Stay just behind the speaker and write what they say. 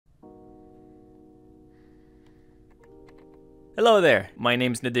Hello there, my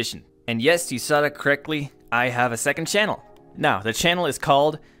name's Naddition. And yes, you saw that correctly, I have a second channel. Now, the channel is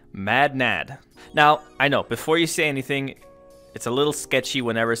called Nadd. Now, I know, before you say anything, it's a little sketchy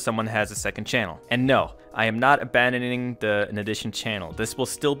whenever someone has a second channel. And no, I am not abandoning the Naddition channel. This will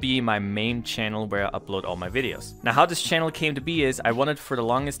still be my main channel where I upload all my videos. Now, how this channel came to be is I wanted for the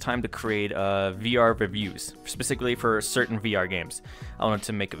longest time to create VR reviews, specifically for certain VR games. I wanted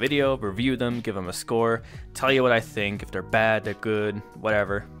to make a video, review them, give them a score, tell you what I think, if they're bad, they're good,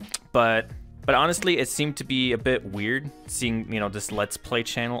 whatever. But honestly, it seemed to be a bit weird seeing, this Let's Play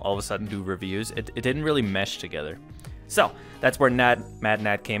channel all of a sudden do reviews. It didn't really mesh together. So that's where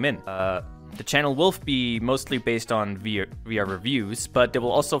Nadd came in. The channel will be mostly based on VR reviews, but it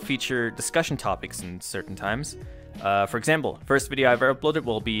will also feature discussion topics in certain times. For example, first video I've ever uploaded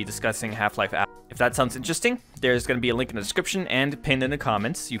will be discussing Half-Life app. If that sounds interesting, there's going to be a link in the description and pinned in the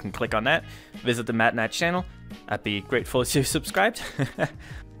comments. You can click on that, visit the Nadd channel. I'd be grateful if you subscribed.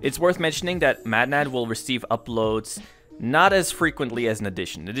 It's worth mentioning that Nadd will receive uploads not as frequently as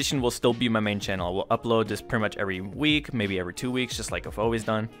Naddition. Naddition will still be my main channel. I will upload this pretty much every week, maybe every 2 weeks, just like I've always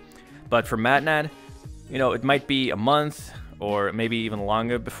done. But for Nadd, it might be a month or maybe even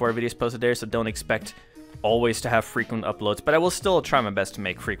longer before a video is posted there, so don't expect always to have frequent uploads. But I will still try my best to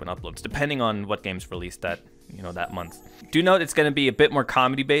make frequent uploads, depending on what game's released that month. Do note it's going to be a bit more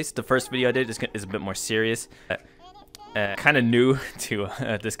comedy-based. The first video I did is a bit more serious. Kind of new to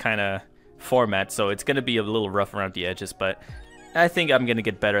this kind of format, so it's going to be a little rough around the edges, but I think I'm going to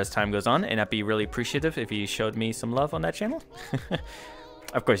get better as time goes on, and I'd be really appreciative if you showed me some love on that channel.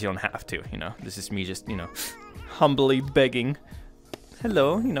 Of course, you don't have to, this is me just, humbly begging.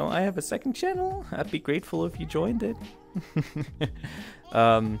 Hello, I have a second channel. I'd be grateful if you joined it.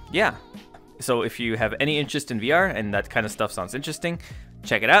 Yeah, so if you have any interest in VR and that kind of stuff sounds interesting,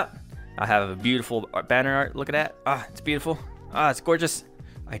 check it out. I have a beautiful banner art. Look at that. Ah, it's beautiful. Ah, it's gorgeous.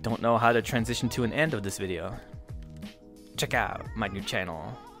 I don't know how to transition to an end of this video. Check out my new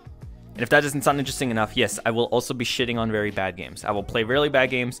channel. And if that doesn't sound interesting enough, yes, I will also be shitting on very bad games. I will play really bad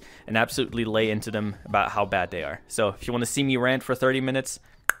games and absolutely lay into them about how bad they are. So if you want to see me rant for 30 minutes,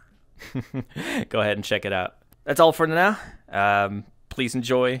 go ahead and check it out. That's all for now. Please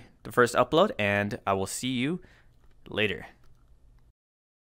enjoy the first upload, and I will see you later.